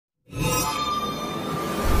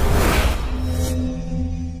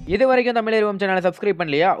இது வரைக்கும் தமிழ் சேனலை சப்ஸ்கிரைப்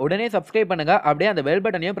பண்ணலையா? உடனே சப்ஸ்கிரைப் பண்ணுங்க. அப்படியே அந்த பெல்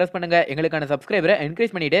பட்டனையும் பிரஸ் பண்ணுங்க. எங்களுக்கான சப்ஸ்கிரைபரை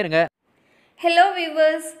என்கரேஜ் பண்ணிட்டே இருங்க. ஹலோ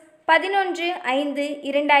வியூவர்ஸ்,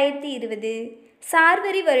 11/5/2020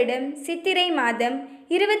 சார்வரி வருடம் சித்திரை மாதம்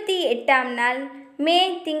 28ஆம் நாள் மே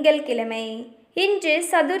திங்கள்கிழமை. இன்று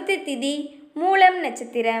சதுர்த்தி திதி மூலம்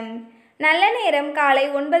நட்சத்திரம். நல்ல நேரம் காலை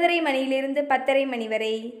 9:30 மணியிலிருந்து 10:30 மணி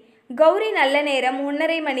வரை. கௌரி நல்ல நேரம்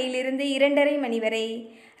 1:30 மணியிலிருந்து 2:30 மணி வரை.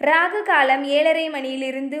 ராகு காலம் 7:30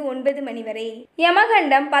 மணியிலிருந்து 9 மணி வரை.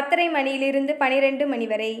 யமகண்டம் 10:30 மணியிலிருந்து 12 மணி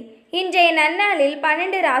வரை. இன்றைய நன்னாளில்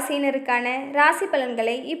 12 ராசியினருக்கான ராசி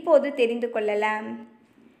பலன்களை இப்போது தெரிந்து கொள்ளலாம்.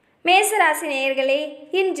 மேசராசி நேயர்களே,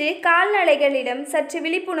 இன்று கால்நடைகளிடம் சற்று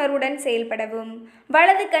விழிப்புணர்வுடன் செயல்படவும்.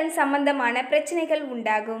 வலது கண் சம்பந்தமான பிரச்சனைகள்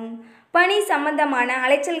உண்டாகும். பணி சம்பந்தமான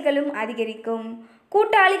அலைச்சல்களும் அதிகரிக்கும்.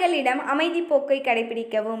 கூட்டாளிகளிடம் அமைதி போக்கை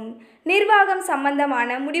கடைபிடிக்கவும். நிர்வாகம் சம்பந்தமான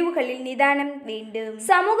முடிவுகளில் நிதானம் வேண்டும்.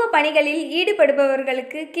 சமூக பணிகளில்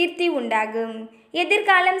ஈடுபடுபவர்களுக்கு கீர்த்தி உண்டாகும்.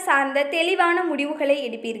 எதிர்காலம் சார்ந்த தெளிவான முடிவுகளை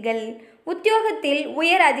எடுப்பீர்கள். உத்தியோகத்தில்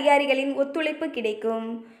உயர் அதிகாரிகளின் ஒத்துழைப்பு கிடைக்கும்.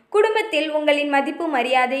 குடும்பத்தில் உங்களின் மதிப்பு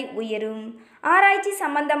மரியாதை உயரும். ஆராய்ச்சி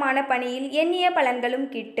சம்பந்தமான பணியில் எண்ணிய பலன்களும்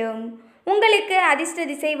கிட்டும். உங்களுக்கு அதிர்ஷ்ட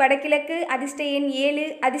திசை வடகிழக்கு, அதிர்ஷ்ட எண் 7,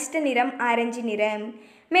 அதிர்ஷ்ட நிறம் ஆரஞ்சு நிறம்.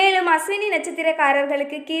 மேலும் அஸ்வினி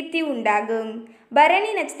நட்சத்திரக்காரர்களுக்கு கீர்த்தி உண்டாகும்.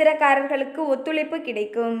 பரணி நட்சத்திரக்காரர்களுக்கு ஒத்துழைப்பு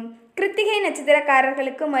கிடைக்கும். கிருத்திகை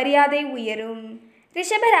நட்சத்திரக்காரர்களுக்கு மரியாதை உயரும்.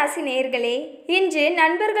 ரிஷபராசி நேயர்களே, இன்று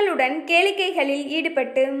நண்பர்களுடன் கேளிக்கைகளில்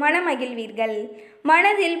ஈடுபட்டு மனமகிழ்வீர்கள்.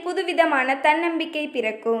 மனதில் புதுவிதமான தன்னம்பிக்கை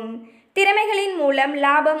பிறக்கும். திறமைகளின் மூலம்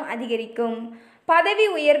லாபம் அதிகரிக்கும். பதவி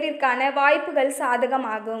உயர்விற்கான வாய்ப்புகள்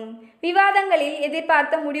சாதகமாகும். விவாதங்களில்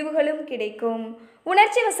எதிர்பார்த்த முடிவுகளும் கிடைக்கும்.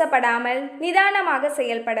 உணர்ச்சி வசப்படாமல் நிதானமாக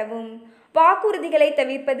செயல்படவும். வாக்குறுதிகளை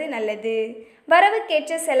தவிர்ப்பது நல்லது.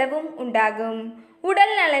 வரவுக்கேற்ற செலவும் உண்டாகும்.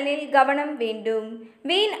 உடல் நலனில் கவனம் வேண்டும்.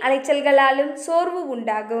 வீண் அலைச்சல்களாலும் சோர்வு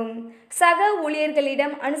உண்டாகும். சக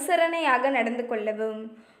ஊழியர்களிடம் அனுசரணையாக நடந்து கொள்ளவும்.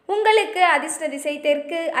 உங்களுக்கு அதிர்ஷ்ட திசை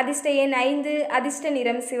தெற்கு, அதிர்ஷ்ட எண் 5, அதிர்ஷ்ட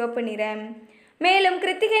நிறம் சிவப்பு நிறம். மேலும்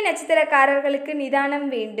கிருத்திகை நட்சத்திரக்காரர்களுக்கு நிதானம்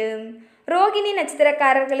வேண்டும். ரோகிணி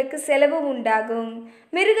நட்சத்திரக்காரர்களுக்கு செலவு உண்டாகும்.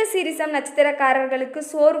 மிருகசீரிசம் நட்சத்திரக்காரர்களுக்கு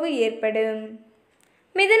சோர்வு ஏற்படும்.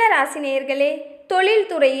 மிதுன ராசி நேயர்களே, தொழில்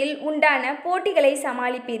துறையில் உண்டான போட்டிகளை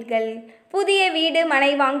சமாளிப்பீர்கள். புதிய வீடு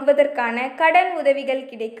மனை வாங்குவதற்கான கடன் உதவிகள்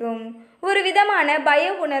கிடைக்கும். ஒரு விதமான பய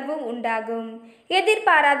உணர்வு உண்டாகும்.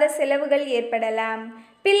 எதிர்பாராத செலவுகள் ஏற்படலாம்.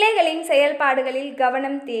 பிள்ளைகளின் செயல்பாடுகளில்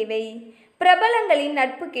கவனம் தேவை. பிரபலங்களின்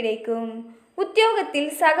நட்பு கிடைக்கும்.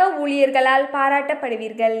 உத்தியோகத்தில் சக ஊழியர்களால்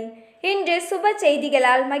பாராட்டப்படுவீர்கள். இன்று சுப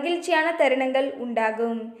செய்திகளால் மகிழ்ச்சியான தருணங்கள்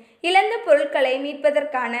உண்டாகும். இழந்த பொருட்களை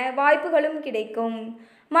மீட்பதற்கான வாய்ப்புகளும் கிடைக்கும்.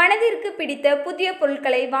 மனதிற்கு பிடித்த புதிய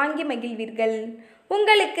பொருட்களை வாங்கி மகிழ்வீர்கள்.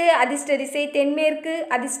 உங்களுக்கு அதிர்ஷ்ட திசை தென்மேற்கு,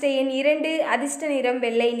 அதிர்ஷ்ட எண் 2, அதிர்ஷ்ட நிறம்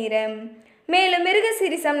வெள்ளை நிறம். மேலும்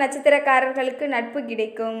மிருகசீரிசம் நட்சத்திரக்காரர்களுக்கு நட்பு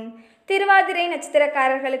கிடைக்கும். திருவாதிரை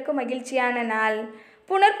நட்சத்திரக்காரர்களுக்கு மகிழ்ச்சியான நாள்.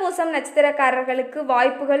 புனர்பூசம் நட்சத்திரக்காரர்களுக்கு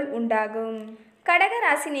வாய்ப்புகள் உண்டாகும். கடக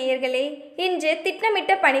ராசி நேயர்களே, இன்று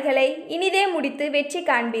திட்டமிட்ட பணிகளை இனிதே முடித்து வெற்றி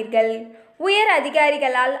காண்பீர்கள். உயர்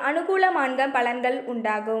அதிகாரிகளால் அனுகூலமான பலன்கள்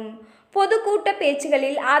உண்டாகும். பொதுக்கூட்ட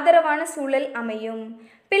பேச்சுகளில் ஆதரவான சூழல் அமையும்.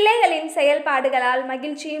 பிள்ளைகளின் செயல்பாடுகளால்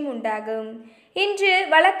மகிழ்ச்சியும் உண்டாகும். இன்று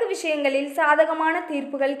வழக்கு விஷயங்களில் சாதகமான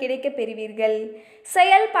தீர்ப்புகள் கிடைக்கப் பெறுவீர்கள்.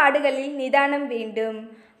 செயல்பாடுகளில் நிதானம் வேண்டும்.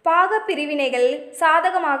 பாக பிரிவினைகள்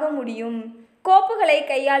சாதகமாக முடியும். கோப்புகளை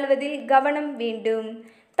கையாளுவதில் கவனம் வேண்டும்.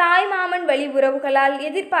 தாய்மாமன் வழி உறவுகளால்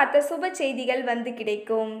எதிர்பார்த்த சுப செய்திகள் வந்து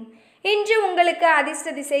கிடைக்கும். இன்று உங்களுக்கு அதிர்ஷ்ட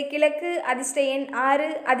திசை கிழக்கு, அதிர்ஷ்ட எண் 6,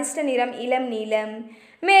 அதிர்ஷ்ட நிறம் இளம் நீலம்.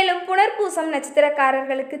 மேலும் புனர்பூசம்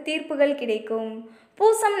நட்சத்திரக்காரர்களுக்கு தீர்ப்புகள் கிடைக்கும்.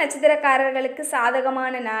 பூசம் நட்சத்திரக்காரர்களுக்கு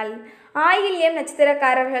சாதகமான நாள். ஆயில்யம்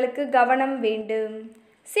நட்சத்திரக்காரர்களுக்கு கவனம் வேண்டும்.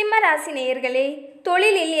 சிம்ம ராசி நேயர்களே,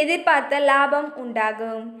 தொழிலில் எதிர்பார்த்த லாபம்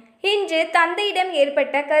உண்டாகும். இன்று தந்தையிடம்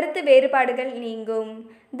ஏற்பட்ட கருத்து வேறுபாடுகள் நீங்கும்.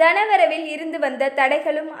 தனவரவில் இருந்து வந்த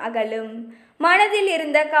தடைகளும் அகலும். மனதில்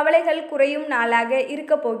இருந்த கவலைகள் குறையும் நாளாக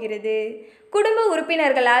இருக்க போகிறது. குடும்ப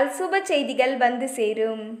உறுப்பினர்களால் சுப செய்திகள் வந்து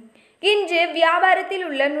சேரும். இன்று வியாபாரத்தில்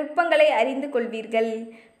உள்ள நுட்பங்களை அறிந்து கொள்வீர்கள்.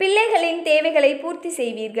 பிள்ளைகளின் தேவைகளை பூர்த்தி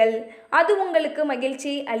செய்வீர்கள். அது உங்களுக்கு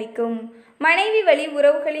மகிழ்ச்சி அளிக்கும். மனைவி வழி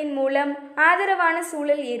உறவுகளின் மூலம் ஆதரவான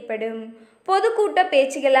சூழல் ஏற்படும். பொதுக்கூட்ட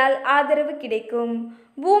பேச்சுகளால் ஆதரவு கிடைக்கும்.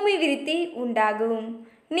 பூமி விருத்தி உண்டாகும்.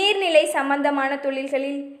 நீர்நிலை சம்பந்தமான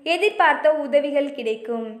தொழில்களில் எதிர்பார்த்த உதவிகள்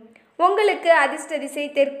கிடைக்கும். உங்களுக்கு அதிர்ஷ்ட திசை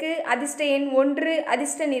தெற்கு, அதிர்ஷ்ட எண் 1,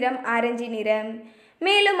 அதிர்ஷ்ட நிறம் ஆரஞ்சு நிறம்.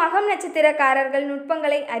 மேலும் மகம் நட்சத்திரக்காரர்கள்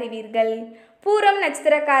நுட்பங்களை அறிவீர்கள். பூரம்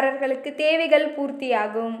நட்சத்திரக்காரர்களுக்கு தேவைகள்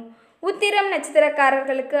பூர்த்தியாகும். உத்திரம்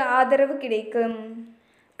நட்சத்திரக்காரர்களுக்கு ஆதரவு கிடைக்கும்.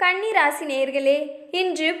 கன்னி ராசி நேயர்களே,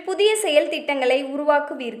 இன்று புதிய செயல் திட்டங்களை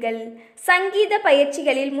உருவாக்குவீர்கள். சங்கீத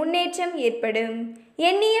பயிற்சிகளில் முன்னேற்றம் ஏற்படும்.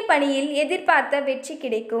 எண்ணிய பணியில் எதிர்பார்த்த வெற்றி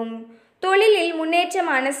கிடைக்கும். தொழிலில்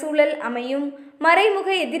முன்னேற்றமான சூழல் அமையும். மறைமுக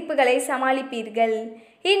எதிர்ப்புகளை சமாளிப்பீர்கள்.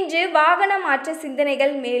 இன்று வாகன மாற்ற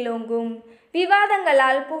சிந்தனைகள் மேலோங்கும்.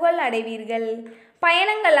 விவாதங்களால் புகழ் அடைவீர்கள்.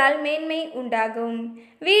 பயணங்களால் மேன்மை உண்டாகும்.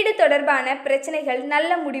 வீடு தொடர்பான பிரச்சனைகள்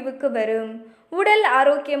நல்ல முடிவுக்கு வரும். உடல்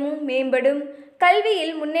ஆரோக்கியமும் மேம்படும்.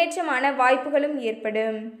 கல்வியில் முன்னேற்றமான வாய்ப்புகளும்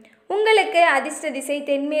ஏற்படும். உங்களுக்கு அதிர்ஷ்ட திசை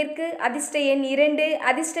தென்மேற்கு, அதிர்ஷ்ட எண் 2,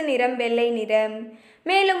 அதிர்ஷ்ட நிறம் வெள்ளை நிறம்.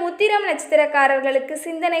 மேலும் உத்திரம் நட்சத்திரக்காரர்களுக்கு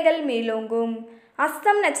சிந்தனைகள் மேலோங்கும்.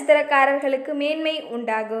 அஸ்தம் நட்சத்திரக்காரர்களுக்கு மேன்மை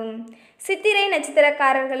உண்டாகும். சித்திரை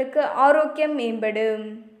நட்சத்திரக்காரர்களுக்கு ஆரோக்கியம் மேம்படும்.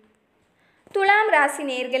 துலாம் ராசி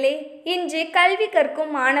நேயர்களே, இன்று கல்வி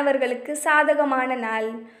கற்கும் மாணவர்களுக்கு சாதகமான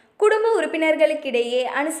நாள். குடும்ப உறுப்பினர்களுக்கிடையே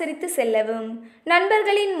அனுசரித்து செல்லவும்.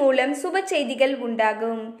 நண்பர்களின் மூலம் சுப செய்திகள்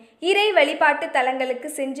உண்டாகும். இறை வழிபாட்டு தலங்களுக்கு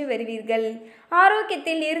சென்று வருவீர்கள்.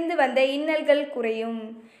 ஆரோக்கியத்தில் இருந்து வந்த இன்னல்கள் குறையும்.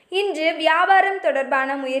 இன்று வியாபாரம் தொடர்பான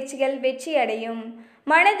முயற்சிகள் வெற்றி அடையும்.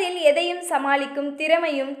 மனதில் எதையும் சமாளிக்கும்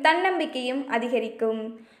திறமையும் தன்னம்பிக்கையும் அதிகரிக்கும்.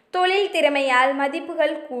 தொழில் திறமையால்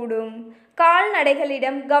மதிப்புகள் கூடும்.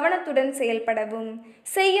 கால்நடைகளிடம் கவனத்துடன் செயல்படவும்.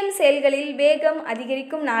 செய்யும் செயல்களில் வேகம்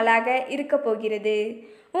அதிகரிக்கும் நாளாக இருக்கப் போகிறது.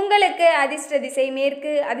 உங்களுக்கு அதிர்ஷ்ட திசை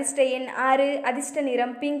மேற்கு, அதிர்ஷ்ட எண் 6, அதிர்ஷ்ட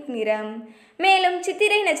நிறம் பிங்க் நிறம். மேலும்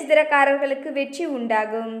சித்திரை நட்சத்திரக்காரர்களுக்கு வெற்றி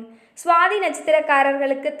உண்டாகும். சுவாதி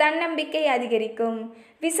நட்சத்திரக்காரர்களுக்கு தன்னம்பிக்கை அதிகரிக்கும்.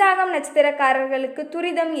 விசாகம் நட்சத்திரக்காரர்களுக்கு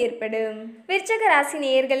துரிதம் ஏற்படும். விருச்சிக ராசி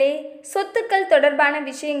நேயர்களே, சொத்துக்கள் தொடர்பான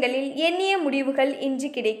விஷயங்களில் எண்ணிய முடிவுகள் இன்று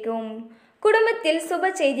கிடைக்கும். குடும்பத்தில் சுப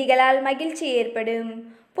செய்திகளால் மகிழ்ச்சி ஏற்படும்.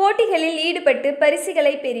 போட்டிகளில் ஈடுபட்டு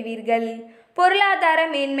பரிசுகளை பெறுவீர்கள். பொருளாதார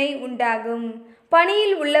மேன்மை உண்டாகும்.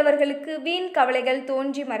 பணியில் உள்ளவர்களுக்கு வீண் கவலைகள்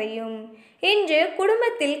தோன்றி மறையும். இன்று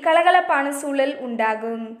குடும்பத்தில் கலகலப்பான சூழல்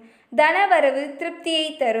உண்டாகும். தனவரவு திருப்தியை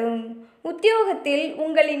தரும். உத்தியோகத்தில்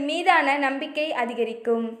உங்களின் மீதான நம்பிக்கை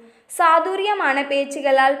அதிகரிக்கும். சாதுரியமான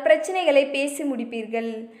பேச்சுகளால் பிரச்சனைகளை பேசி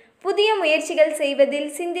முடிப்பீர்கள். புதிய முயற்சிகள் செய்வதில்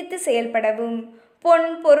சிந்தித்து செயல்படவும். பொன்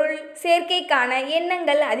பொருள் சேர்க்கைக்கான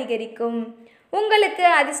எண்ணங்கள் அதிகரிக்கும். உங்களுக்கு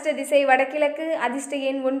அதிர்ஷ்ட திசை வடகிழக்கு, அதிர்ஷ்ட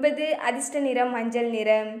எண் 9, அதிர்ஷ்ட நிறம் மஞ்சள்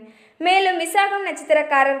நிறம். மேலும் விசாகம்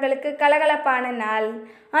நட்சத்திரக்காரர்களுக்கு கலகலப்பான நாள்.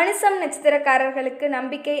 அனுசம் நட்சத்திரக்காரர்களுக்கு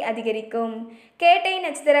நம்பிக்கை அதிகரிக்கும். கேட்டை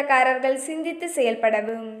நட்சத்திரக்காரர்கள் சிந்தித்து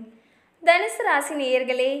செயல்படவும். தனுசு ராசி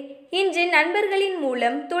நேயர்களே, இன்று நண்பர்களின்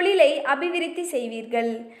மூலம் தொழிலை அபிவிருத்தி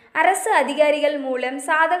செய்வீர்கள். அரசு அதிகாரிகள் மூலம்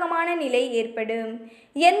சாதகமான நிலை ஏற்படும்.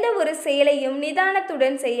 எந்த ஒரு செயலையும்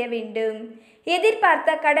நிதானத்துடன் செய்ய வேண்டும். எதிர்பார்த்த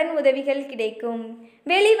கடன் உதவிகள் கிடைக்கும்.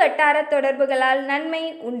 வெளி வட்டார தொடர்புகளால் நன்மை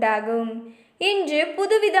உண்டாகும். இன்று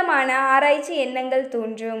புதுவிதமான ஆராய்ச்சி எண்ணங்கள்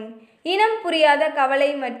தோன்றும். இனம் புரியாத கவலை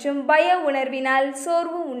மற்றும் பய உணர்வினால்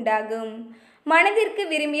சோர்வு உண்டாகும். மனதிற்கு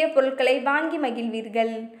விரும்பிய பொருட்களை வாங்கி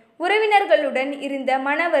மகிழ்வீர்கள். உறவினர்களுடன் இருந்த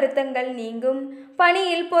மன வருத்தங்கள் நீங்கும்.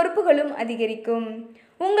 பணியில் பொறுப்புகளும் அதிகரிக்கும்.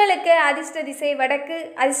 உங்களுக்கு அதிர்ஷ்ட திசை வடக்கு,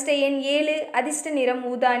 அதிர்ஷ்ட எண் 7, அதிர்ஷ்ட நிறம்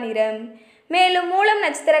ஊதா நிறம். மேலும் மூலம்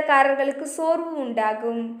நட்சத்திரக்காரர்களுக்கு சோர்வு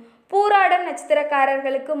உண்டாகும். பூராடம்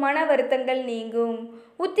நட்சத்திரக்காரர்களுக்கு மன வருத்தங்கள் நீங்கும்.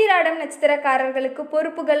 உத்திராடம் நட்சத்திரக்காரர்களுக்கு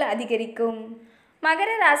பொறுப்புகள் அதிகரிக்கும். மகர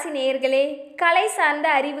ராசி நேயர்களே, கலை சார்ந்த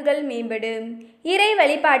அறிவுகள் மேம்படும். இறை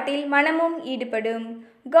வழிபாட்டில் மனமும் ஈடுபடும்.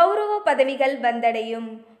 கௌரவ பதவிகள் வந்தடையும்.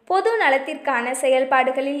 பொது நலத்திற்கான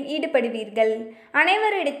செயல்பாடுகளில் ஈடுபடுவீர்கள்.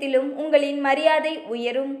 அனைவரிடத்திலும் உங்களின் மரியாதை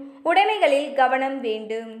உயரும். உடைமைகளில் கவனம்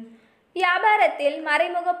வேண்டும். வியாபாரத்தில்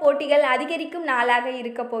மறைமுக போட்டிகள் அதிகரிக்கும் நாளாக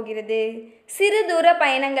இருக்கப் போகிறது. சிறு தூர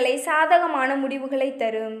பயணங்களை சாதகமான முடிவுகளை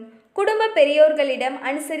தரும். குடும்ப பெரியோர்களிடம்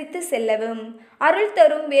அனுசரித்து செல்லவும். அருள்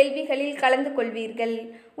தரும் வேள்விகளில் கலந்து கொள்வீர்கள்.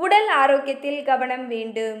 உடல் ஆரோக்கியத்தில் கவனம்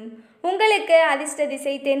வேண்டும். உங்களுக்கு அதிர்ஷ்ட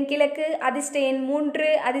திசை தென்கிழக்கு, அதிர்ஷ்ட எண் 3,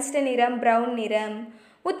 அதிர்ஷ்ட நிறம் பிரவுன் நிறம்.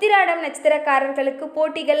 உத்திராடம் நட்சத்திரக்காரர்களுக்கு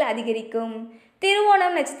போட்டிகள் அதிகரிக்கும்.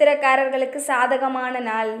 திருவோணம் நட்சத்திரக்காரர்களுக்கு சாதகமான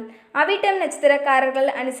நாள். அவிட்டம் நட்சத்திரக்காரர்கள்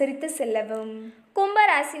அனுசரித்து செல்லவும்.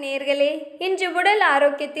 கும்பராசி நேயர்களே, இன்று உடல்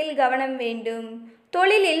ஆரோக்கியத்தில் கவனம் வேண்டும்.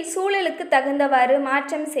 தொழிலில் சூழலுக்கு தகுந்தவாறு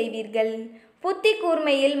மாற்றம் செய்வீர்கள். புத்தி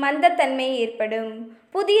கூர்மையில் மந்தத்தன்மை ஏற்படும்.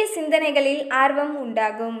 புதிய சிந்தனைகளில் ஆர்வம்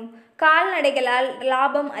உண்டாகும். கால்நடைகளால்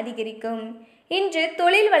லாபம் அதிகரிக்கும். இன்று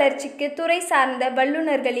தொழில் வளர்ச்சிக்கு துறை சார்ந்த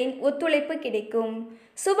வல்லுநர்களின் ஒத்துழைப்பு கிடைக்கும்.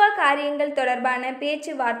 சுப காரியங்கள் தொடர்பான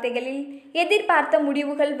பேச்சுவார்த்தைகளில் எதிர்பார்த்த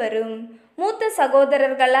முடிவுகள் வரும். மூத்த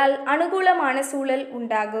சகோதரர்களால் அனுகூலமான சூழல்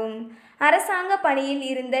உண்டாகும். அரசாங்க பணியில்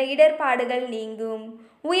இருந்த இடர்பாடுகள் நீங்கும்.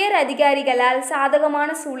 உயர் அதிகாரிகளால் சாதகமான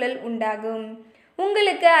சூழல் உண்டாகும்.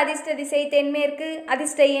 உங்களுக்கு அதிர்ஷ்ட திசை தென்மேற்கு,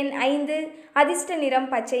 அதிர்ஷ்ட எண் 5, அதிர்ஷ்ட நிறம்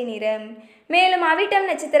பச்சை நிறம். மேலும் அவிட்டம்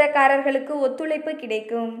நட்சத்திரக்காரர்களுக்கு ஒத்துழைப்பு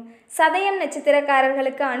கிடைக்கும். சதயம்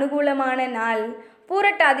நட்சத்திரக்காரர்களுக்கு அனுகூலமான நாள்.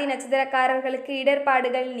 பூரட்டாதி நட்சத்திரக்காரர்களுக்கு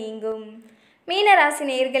இடர்பாடுகள் நீங்கும். மீனராசி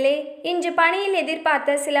நேயர்களே, இன்று பணியில்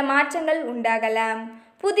எதிர்பார்த்த சில மாற்றங்கள் உண்டாகலாம்.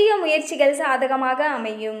 புதிய முயற்சிகள் சாதகமாக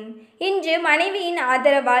அமையும். இன்று மனைவியின்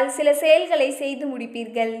ஆதரவால் சில செயல்களை செய்து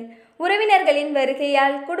முடிப்பீர்கள். உறவினர்களின்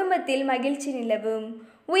வருகையால் குடும்பத்தில் மகிழ்ச்சி நிலவும்.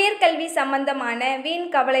 உயர்கல்வி சம்பந்தமான வீண்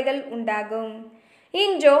கவலைகள் உண்டாகும்.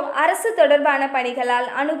 இன்றோ அரசு தொடர்பான பணிகளால்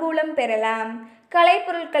அனுகூலம் பெறலாம்.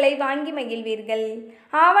 கலைப்பொருட்களை வாங்கி மகிழ்வீர்கள்.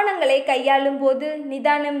 ஆவணங்களை கையாளும் போது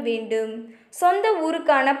நிதானம் வேண்டும். சொந்த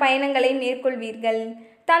ஊருக்கான பயணங்களை மேற்கொள்வீர்கள்.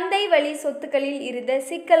 தந்தை வழி சொத்துக்களில் இருந்த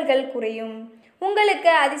சிக்கல்கள் குறையும்.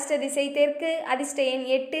 உங்களுக்கு அதிர்ஷ்ட திசை தெற்கு, அதிர்ஷ்ட எண்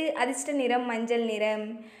 8, அதிர்ஷ்ட நிறம் மஞ்சள் நிறம்.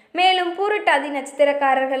 மேலும் பூரட்டாதி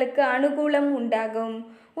நட்சத்திரக்காரர்களுக்கு அனுகூலம் உண்டாகும்.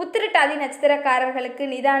 உத்திரட்டாதி நட்சத்திரக்காரர்களுக்கு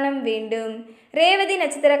நிதானம் வேண்டும். ரேவதி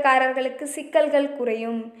நட்சத்திரக்காரர்களுக்கு சிக்கல்கள்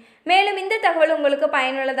குறையும். மேலும் இந்த தகவல் உங்களுக்கு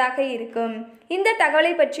பயனுள்ளதாக இருக்கும். இந்த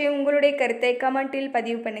தகவலை பற்றி உங்களுடைய கருத்தை கமெண்டில்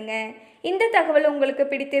பதிவு பண்ணுங்க. இந்த தகவல் உங்களுக்கு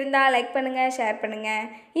பிடித்திருந்தால் லைக் பண்ணுங்க, ஷேர் பண்ணுங்க.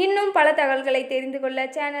 இன்னும் பல தகவல்களை தெரிந்து கொள்ள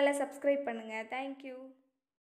சேனலை சப்ஸ்கிரைப் பண்ணுங்க. தேங்க்யூ.